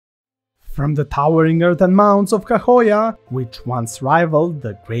From the towering earthen mounds of Cahokia, which once rivaled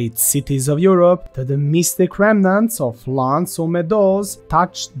the great cities of Europe, to the mystic remnants of lands or meadows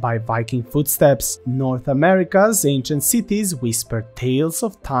touched by Viking footsteps, North America's ancient cities whisper tales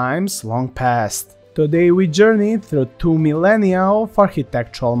of times long past. Today we journey through 2 millennia of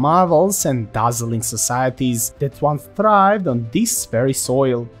architectural marvels and dazzling societies that once thrived on this very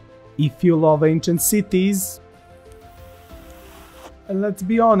soil. If you love ancient cities, and let's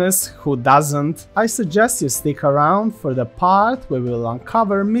be honest, who doesn't? I suggest you stick around for the part where we'll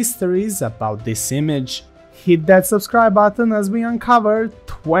uncover mysteries about this image. Hit that subscribe button as we uncover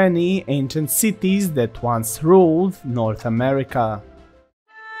 20 ancient cities that once ruled North America.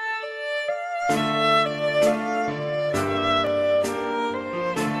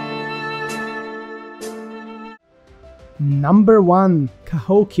 Number 1.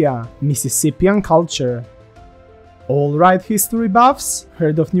 Cahokia, Mississippian culture. Alright, history buffs,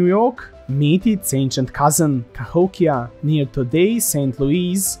 heard of New York? Meet its ancient cousin, Cahokia, near today's St.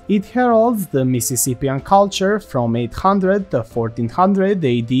 Louis. It heralds the Mississippian culture from 800 to 1400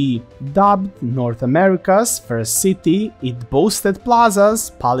 AD. Dubbed North America's first city, it boasted plazas,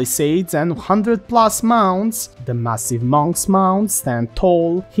 palisades and 100+ mounds. The massive Monk's Mound stand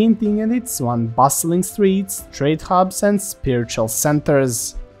tall, hinting at its once bustling streets, trade hubs and spiritual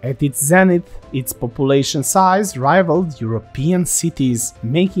centers. At its zenith, its population size rivaled European cities,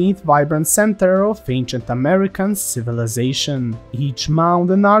 making it a vibrant center of ancient American civilization. Each mound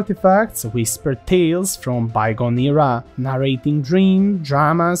and artifacts whisper tales from bygone era, narrating dreams,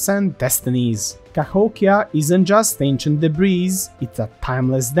 dramas and destinies. Cahokia isn't just ancient debris, it's a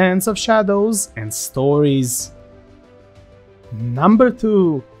timeless dance of shadows and stories. Number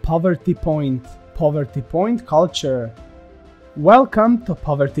 2. Poverty Point, Poverty Point culture. Welcome to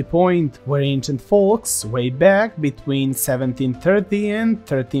Poverty Point, where ancient folks way back between 1730 and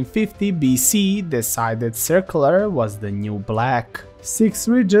 1350 BC decided circular was the new black. 6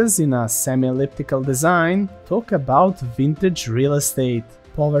 ridges in a semi-elliptical design talk about vintage real estate.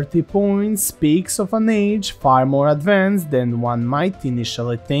 Poverty Point speaks of an age far more advanced than one might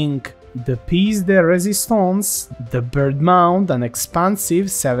initially think. The Piece de Resistance, the Bird Mound, an expansive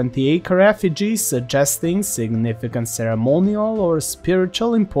 70-acre effigy suggesting significant ceremonial or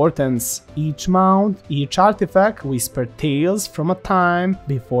spiritual importance. Each mound, each artifact whisper tales from a time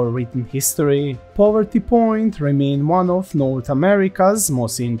before written history. Poverty Point remains one of North America's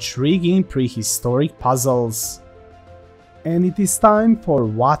most intriguing prehistoric puzzles. And it is time for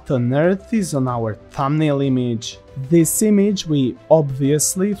what on earth is on our thumbnail image. This image we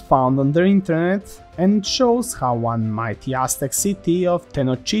obviously found on the internet, and it shows how one mighty Aztec city of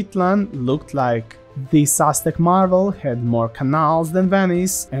Tenochtitlan looked like. This Aztec marvel had more canals than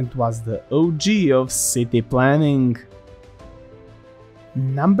Venice and was the OG of city planning.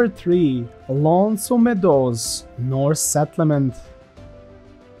 Number 3. Lawns or Meadows, Norse settlement.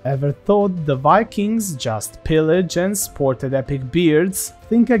 Ever thought the Vikings just pillaged and sported epic beards?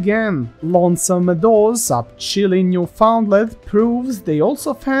 Think again. Lonesome Meadows up chilly Newfoundland proves they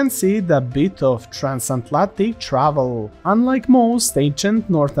also fancied a bit of transatlantic travel. Unlike most ancient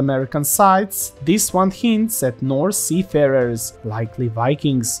North American sites, this one hints at Norse seafarers, likely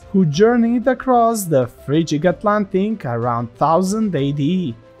Vikings, who journeyed across the frigid Atlantic around 1000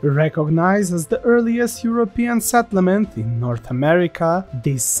 AD. Recognized as the earliest European settlement in North America,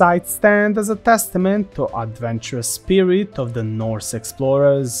 these sites stand as a testament to adventurous spirit of the Norse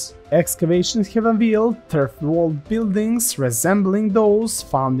explorers. Excavations have revealed turf-walled buildings resembling those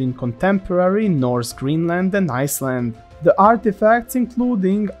found in contemporary Norse Greenland and Iceland. The artifacts,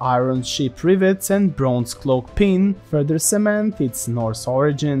 including iron ship rivets and bronze cloak pin, further cement its Norse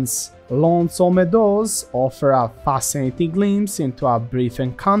origins. Lawns or Meadows offer a fascinating glimpse into a brief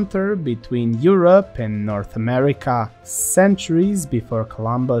encounter between Europe and North America, centuries before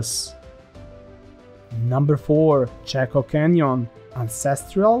Columbus. Number 4. Chaco Canyon,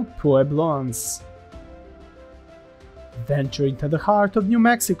 ancestral Puebloans. Venture into the heart of New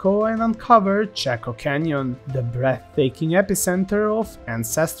Mexico and uncover Chaco Canyon, the breathtaking epicenter of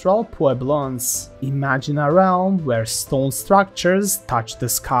ancestral Puebloans. Imagine a realm where stone structures touch the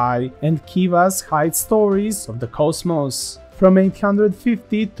sky and kivas hide stories of the cosmos. From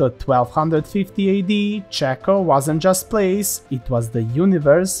 850 to 1250 AD, Chaco wasn't just place, it was the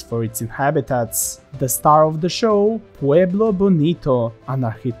universe for its inhabitants. The star of the show, Pueblo Bonito, an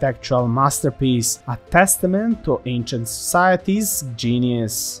architectural masterpiece, a testament to ancient society's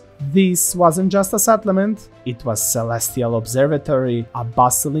genius. This wasn't just a settlement, it was a celestial observatory, a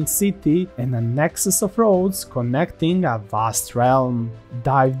bustling city, and a nexus of roads connecting a vast realm.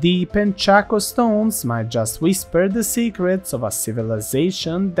 Dive deep and Chaco stones might just whisper the secrets of a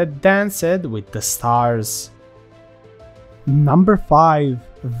civilization that danced with the stars. Number 5.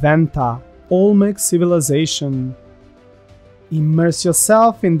 Venta, Olmec civilization. Immerse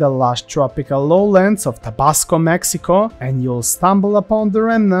yourself in the lush tropical lowlands of Tabasco, Mexico, and you'll stumble upon the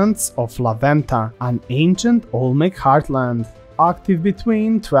remnants of La Venta, an ancient Olmec heartland. Active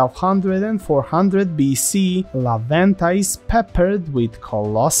between 1200 and 400 BC, La Venta is peppered with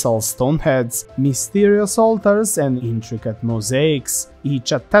colossal stone heads, mysterious altars, and intricate mosaics,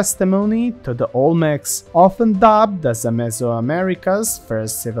 each a testimony to the Olmecs, often dubbed as Mesoamerica's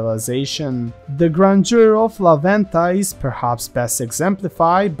first civilization. The grandeur of La Venta is perhaps best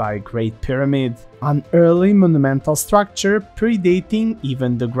exemplified by Great Pyramid, an early monumental structure predating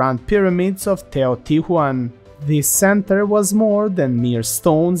even the Grand Pyramids of Teotihuacan. This center was more than mere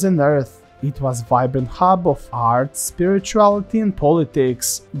stones and earth. It was a vibrant hub of art, spirituality, and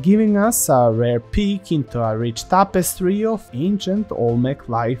politics, giving us a rare peek into a rich tapestry of ancient Olmec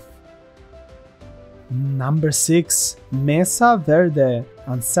life. Number 6. Mesa Verde,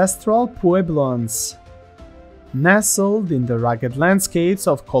 Ancestral Puebloans. Nestled in the rugged landscapes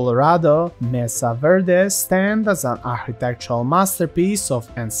of Colorado, Mesa Verde stand as an architectural masterpiece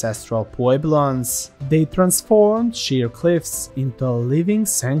of ancestral puebloans. They transformed sheer cliffs into living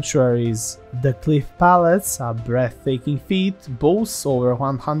sanctuaries. The cliff palace, a breathtaking feat, boasts over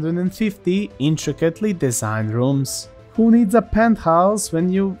 150 intricately designed rooms. Who needs a penthouse when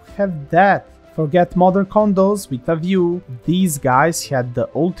you have that? Forget modern condos with a view, these guys had the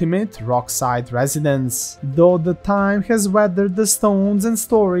ultimate rockside residence. Though the time has weathered the stones and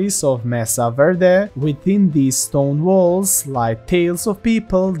stories of Mesa Verde, within these stone walls lie tales of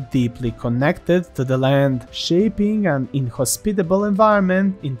people deeply connected to the land, shaping an inhospitable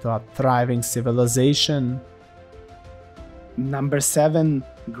environment into a thriving civilization. Number 7.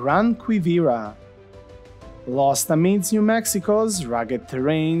 Gran Quivira. Lost amidst New Mexico's rugged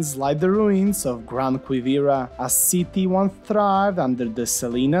terrains lie the ruins of Gran Quivira, a city once thrived under the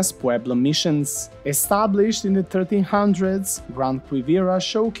Salinas Pueblo missions. Established in the 1300s, Gran Quivira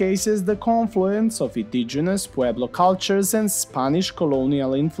showcases the confluence of indigenous Pueblo cultures and Spanish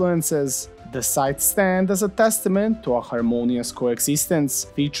colonial influences. The site stands as a testament to a harmonious coexistence,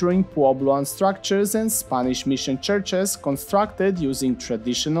 featuring Puebloan structures and Spanish mission churches constructed using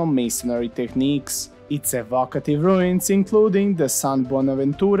traditional masonry techniques. Its evocative ruins, including the San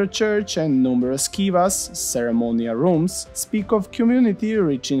Buenaventura Church and numerous kivas, ceremonial rooms, speak of community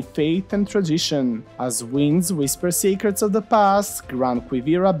rich in faith and tradition. As winds whisper secrets of the past, Gran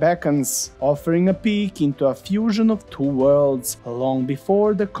Quivira beckons, offering a peek into a fusion of two worlds, long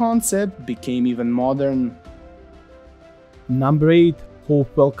before the concept became even modern. Number 8.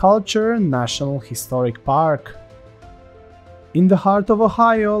 Hopewell Culture National Historic Park. In the heart of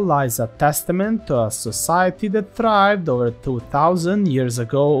Ohio lies a testament to a society that thrived over 2,000 years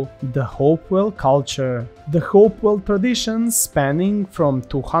ago, the Hopewell culture. The Hopewell tradition, spanning from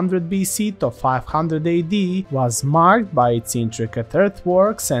 200 BC to 500 AD, was marked by its intricate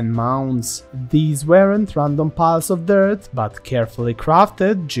earthworks and mounds. These weren't random piles of dirt, but carefully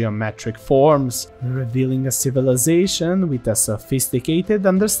crafted geometric forms, revealing a civilization with a sophisticated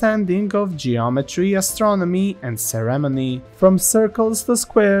understanding of geometry, astronomy, and ceremony. From circles to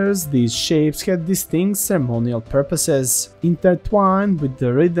squares, these shapes had distinct ceremonial purposes, intertwined with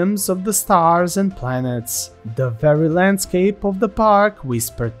the rhythms of the stars and planets. The very landscape of the park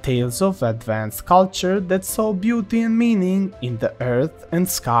whispered tales of advanced culture that saw beauty and meaning in the earth and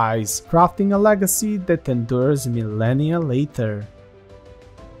skies, crafting a legacy that endures millennia later.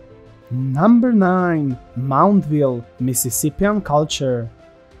 Number 9. Moundville, Mississippian culture.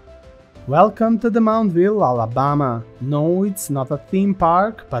 Welcome to the Moundville, Alabama. No, it's not a theme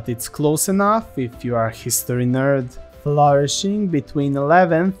park, but it's close enough if you are a history nerd. Flourishing between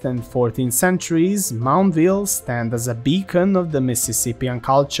 11th and 14th centuries, Moundville stands as a beacon of the Mississippian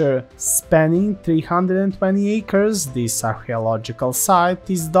culture. Spanning 320 acres, this archaeological site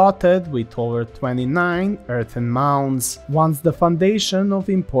is dotted with over 29 earthen mounds, once the foundation of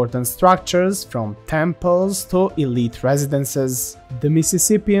important structures from temples to elite residences. The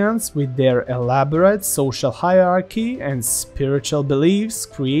Mississippians, with their elaborate social hierarchy and spiritual beliefs,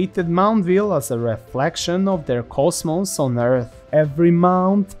 created Moundville as a reflection of their cosmos on Earth. Every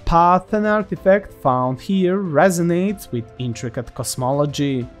mound, path and artifact found here resonates with intricate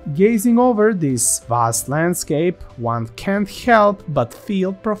cosmology. Gazing over this vast landscape, one can't help but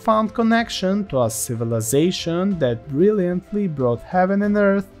feel profound connection to a civilization that brilliantly brought heaven and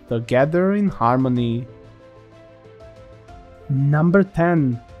earth together in harmony. Number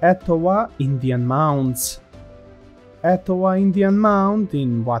 10. Etowah Indian Mounds. Etowah Indian Mound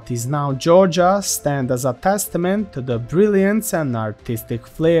in what is now Georgia stand as a testament to the brilliance and artistic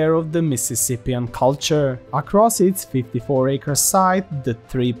flair of the Mississippian culture. Across its 54-acre site, the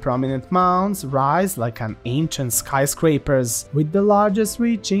three prominent mounds rise like an ancient skyscrapers, with the largest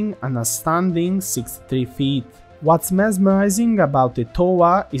reaching an astounding 63 feet. What's mesmerizing about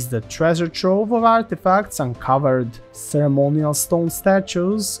Etowah is the treasure trove of artifacts uncovered. Ceremonial stone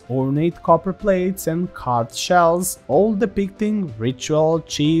statues, ornate copper plates and carved shells, all depicting ritual,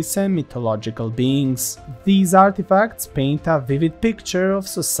 chiefs and mythological beings. These artifacts paint a vivid picture of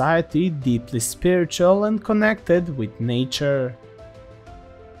society deeply spiritual and connected with nature.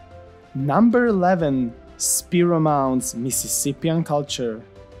 Number 11. Spiro Mounds, Mississippian culture.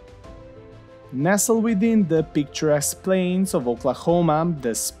 Nestled within the picturesque plains of Oklahoma,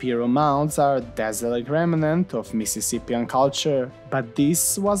 the Spiro Mounds are a dazzling remnant of Mississippian culture. But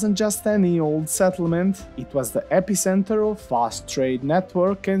this wasn't just any old settlement, it was the epicenter of vast trade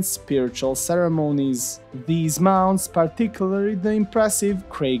network and spiritual ceremonies. These mounds, particularly the impressive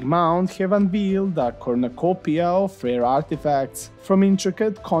Craig Mound, have unveiled a cornucopia of rare artifacts, from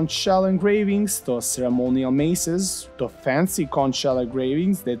intricate conch shell engravings to ceremonial maces to fancy conch shell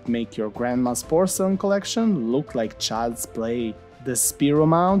engravings that make your grandma's porcelain collection look like child's play. The Spiro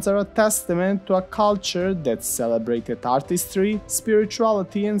Mounds are a testament to a culture that celebrated artistry,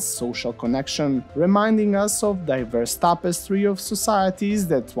 spirituality and social connection, reminding us of the diverse tapestry of societies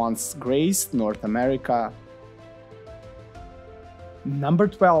that once graced North America. Number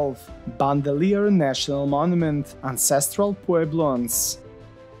 12. Bandelier National Monument, Ancestral Puebloans.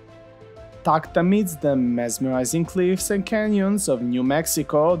 Tucked amidst the mesmerizing cliffs and canyons of New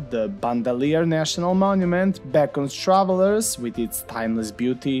Mexico, the Bandelier National Monument beckons travelers with its timeless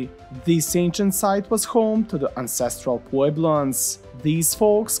beauty. This ancient site was home to the ancestral Puebloans. These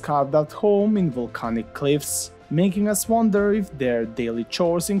folks carved out home in volcanic cliffs, making us wonder if their daily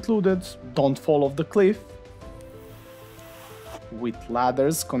chores included "don't fall off the cliff." With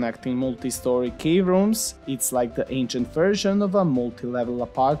ladders connecting multi-story cave rooms, it's like the ancient version of a multi-level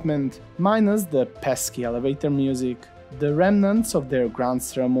apartment, minus the pesky elevator music. The remnants of their grand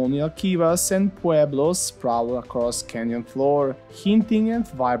ceremonial kivas and pueblos prowl across canyon floor, hinting at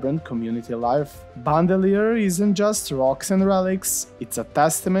vibrant community life. Bandelier isn't just rocks and relics, it's a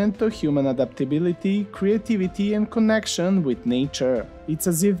testament to human adaptability, creativity and connection with nature. It's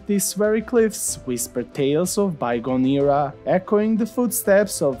as if these very cliffs whisper tales of bygone era, echoing the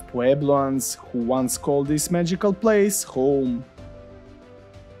footsteps of Puebloans who once called this magical place home.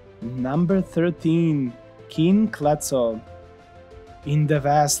 Number 13. King Quetzal. In the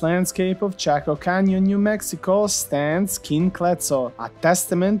vast landscape of Chaco Canyon, New Mexico, stands King Quetzal, a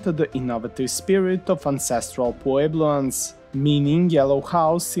testament to the innovative spirit of ancestral Puebloans. Meaning yellow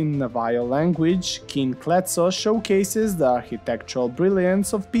house in Navajo language, King Quetzal showcases the architectural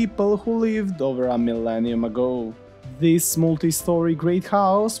brilliance of people who lived over a millennium ago. This multi-story great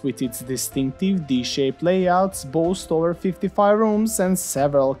house, with its distinctive D-shaped layouts, boasts over 55 rooms and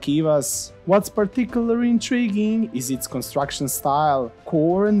several kivas. What's particularly intriguing is its construction style,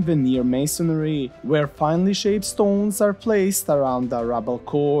 core and veneer masonry, where finely shaped stones are placed around the rubble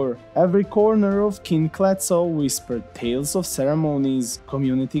core. Every corner of King Quetzal whispered tales of ceremonies,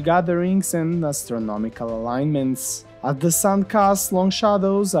 community gatherings and astronomical alignments. As the sun casts long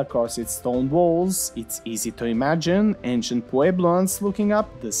shadows across its stone walls, it's easy to imagine ancient Puebloans looking up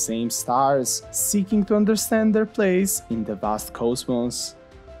the same stars, seeking to understand their place in the vast cosmos.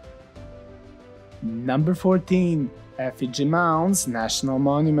 Number 14. Effigy Mounds National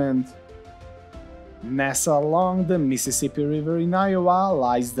Monument. Nestled along the Mississippi River in Iowa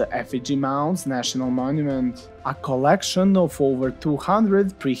lies the Effigy Mounds National Monument, a collection of over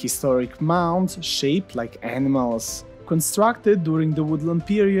 200 prehistoric mounds shaped like animals. Constructed during the woodland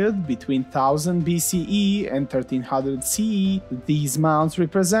period between 1000 BCE and 1300 CE, these mounds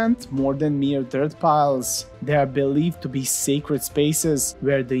represent more than mere dirt piles. They are believed to be sacred spaces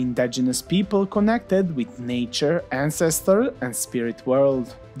where the indigenous people connected with nature, ancestor, and spirit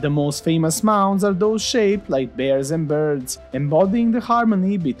world. The most famous mounds are those shaped like bears and birds, embodying the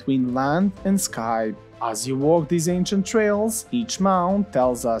harmony between land and sky. As you walk these ancient trails, each mound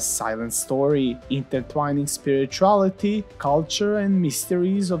tells a silent story, intertwining spirituality, culture, and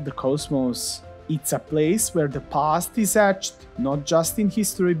mysteries of the cosmos. It's a place where the past is etched, not just in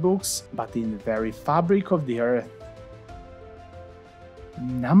history books, but in the very fabric of the earth.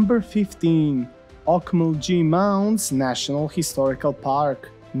 Number 15. Ocmulgee Mounds National Historical Park,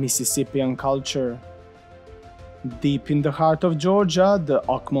 Mississippian Culture. Deep in the heart of Georgia, the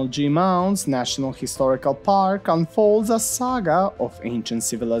Ocmulgee Mounds National Historical Park unfolds a saga of ancient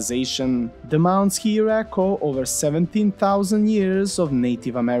civilization. The mounds here echo over 17,000 years of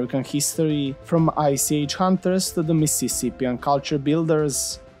Native American history, from Ice Age hunters to the Mississippian culture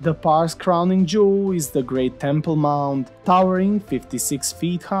builders. The park's crowning jewel is the Great Temple Mound, towering 56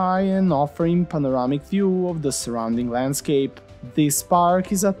 feet high and offering panoramic view of the surrounding landscape. This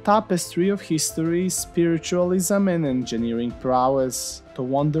park is a tapestry of history, spiritualism, and engineering prowess. To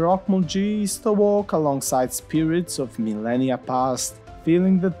wander Ocmulgee is to walk alongside spirits of millennia past,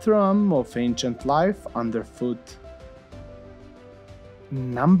 feeling the thrum of ancient life underfoot.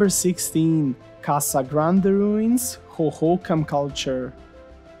 Number 16. Casa Grande Ruins, Hohokam Culture.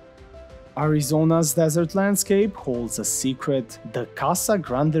 Arizona's desert landscape holds a secret: the Casa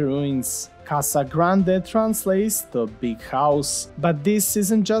Grande Ruins. Casa Grande translates to big house, but this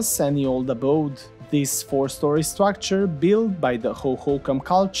isn't just any old abode. This four-story structure, built by the Hohokam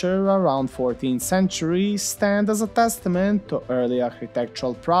culture around 14th century, stands as a testament to early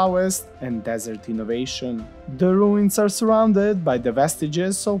architectural prowess and desert innovation. The ruins are surrounded by the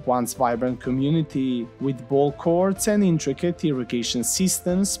vestiges of once vibrant community, with ball courts and intricate irrigation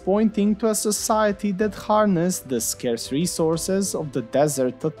systems pointing to a society that harnessed the scarce resources of the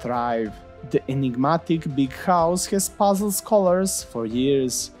desert to thrive. The enigmatic big house has puzzled scholars for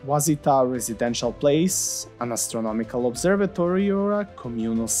years. Was it a residential place, an astronomical observatory, or a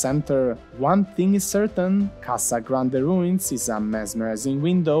communal center? One thing is certain: Casa Grande Ruins is a mesmerizing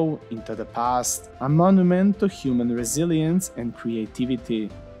window into the past, a monument to human resilience and creativity.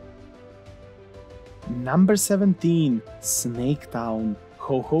 Number 17. Snaketown,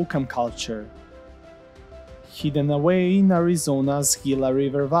 Hohokam Culture. Hidden away in Arizona's Gila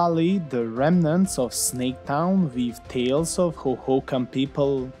River Valley, the remnants of Snaketown weave tales of Hohokam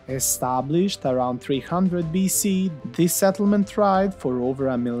people. Established around 300 BC, this settlement thrived for over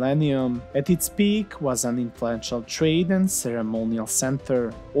a millennium. At its peak was an influential trade and ceremonial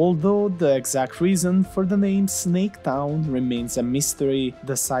center. Although the exact reason for the name Snaketown remains a mystery,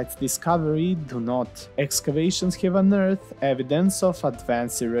 the site's discovery do not. Excavations have unearthed evidence of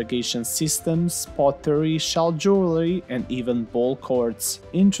advanced irrigation systems, pottery, shell jewelry, and even ball courts.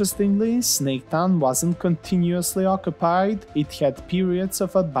 Interestingly, Snaketown wasn't continuously occupied, it had periods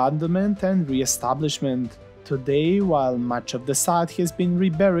of abandonment and re-establishment. Today, while much of the site has been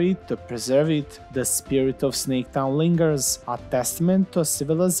reburied to preserve it, the spirit of Snaketown lingers, a testament to a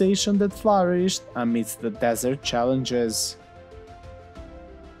civilization that flourished amidst the desert challenges.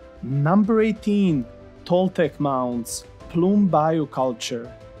 Number 18. Toltec Mounds, Plume Bayou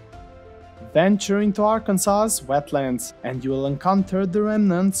Culture. Venture into Arkansas's wetlands, and you will encounter the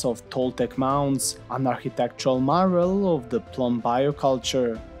remnants of Toltec Mounds, an architectural marvel of the Plum Bayou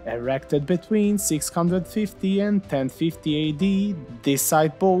culture. Erected between 650 and 1050 AD, this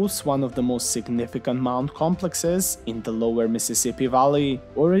site boasts one of the most significant mound complexes in the lower Mississippi Valley.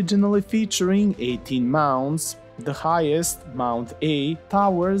 Originally featuring 18 mounds, the highest, Mount A,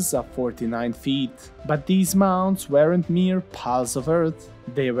 towers 49 feet. But these mounds weren't mere piles of earth.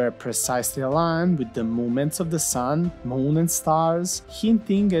 They were precisely aligned with the movements of the sun, moon, and stars,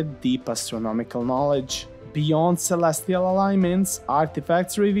 hinting at deep astronomical knowledge. Beyond celestial alignments,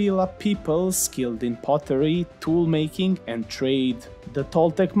 artifacts reveal a people skilled in pottery, tool-making, and trade. The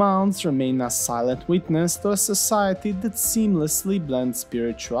Toltec Mounds remain a silent witness to a society that seamlessly blends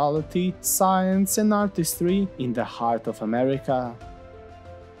spirituality, science, and artistry in the heart of America.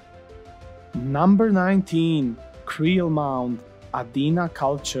 Number 19. Creel Mound, Adena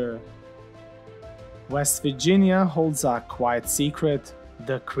Culture. West Virginia holds a quiet secret: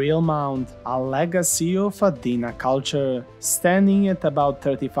 the Creel Mound, a legacy of Adena culture. Standing at about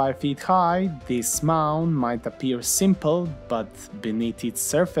 35 feet high, this mound might appear simple, but beneath its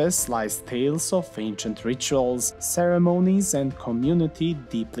surface lies tales of ancient rituals, ceremonies, and community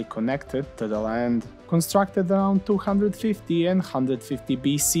deeply connected to the land. Constructed around 250 and 150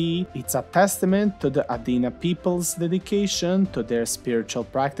 BC, it's a testament to the Adena people's dedication to their spiritual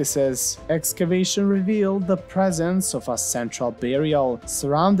practices. Excavation revealed the presence of a central burial,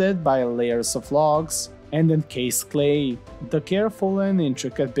 surrounded by layers of logs and encased clay. The careful and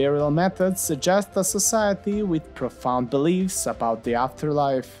intricate burial methods suggest a society with profound beliefs about the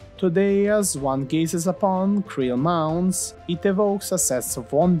afterlife. Today, as one gazes upon Creel Mounds, it evokes a sense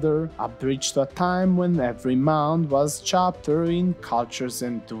of wonder, a bridge to a time when every mound was a chapter in culture's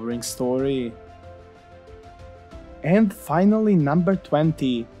enduring story. And finally, number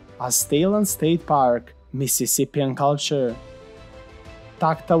 20, Aztalan State Park, Mississippian culture.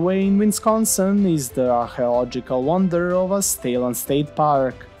 Tucked away in Wisconsin is the archaeological wonder of Aztalan State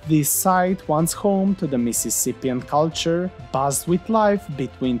Park. This site, once home to the Mississippian culture, buzzed with life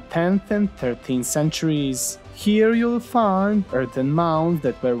between 10th and 13th centuries. Here you'll find earthen mounds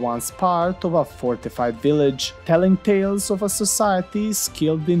that were once part of a fortified village, telling tales of a society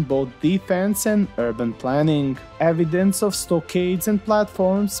skilled in both defense and urban planning. Evidence of stockades and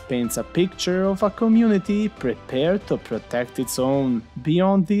platforms paints a picture of a community prepared to protect its own.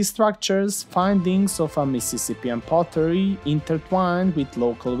 Beyond these structures, findings of a Mississippian pottery intertwined with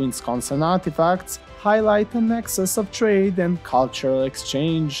local Wisconsin artifacts highlight a nexus of trade and cultural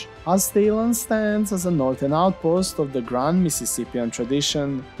exchange. Aztalan stands as a northern outpost of the grand Mississippian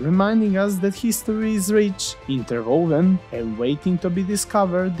tradition, reminding us that history is rich, interwoven, and waiting to be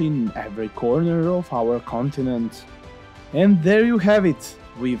discovered in every corner of our continent. And there you have it!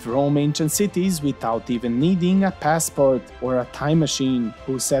 We've roamed ancient cities without even needing a passport or a time machine,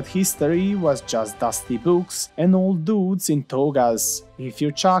 who said history was just dusty books and old dudes in togas. If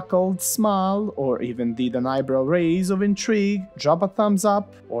you chuckled, smiled, or even did an eyebrow raise of intrigue, drop a thumbs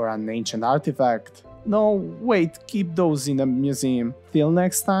up or an ancient artifact. No, wait, keep those in a museum. Till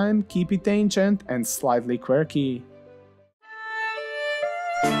next time, keep it ancient and slightly quirky.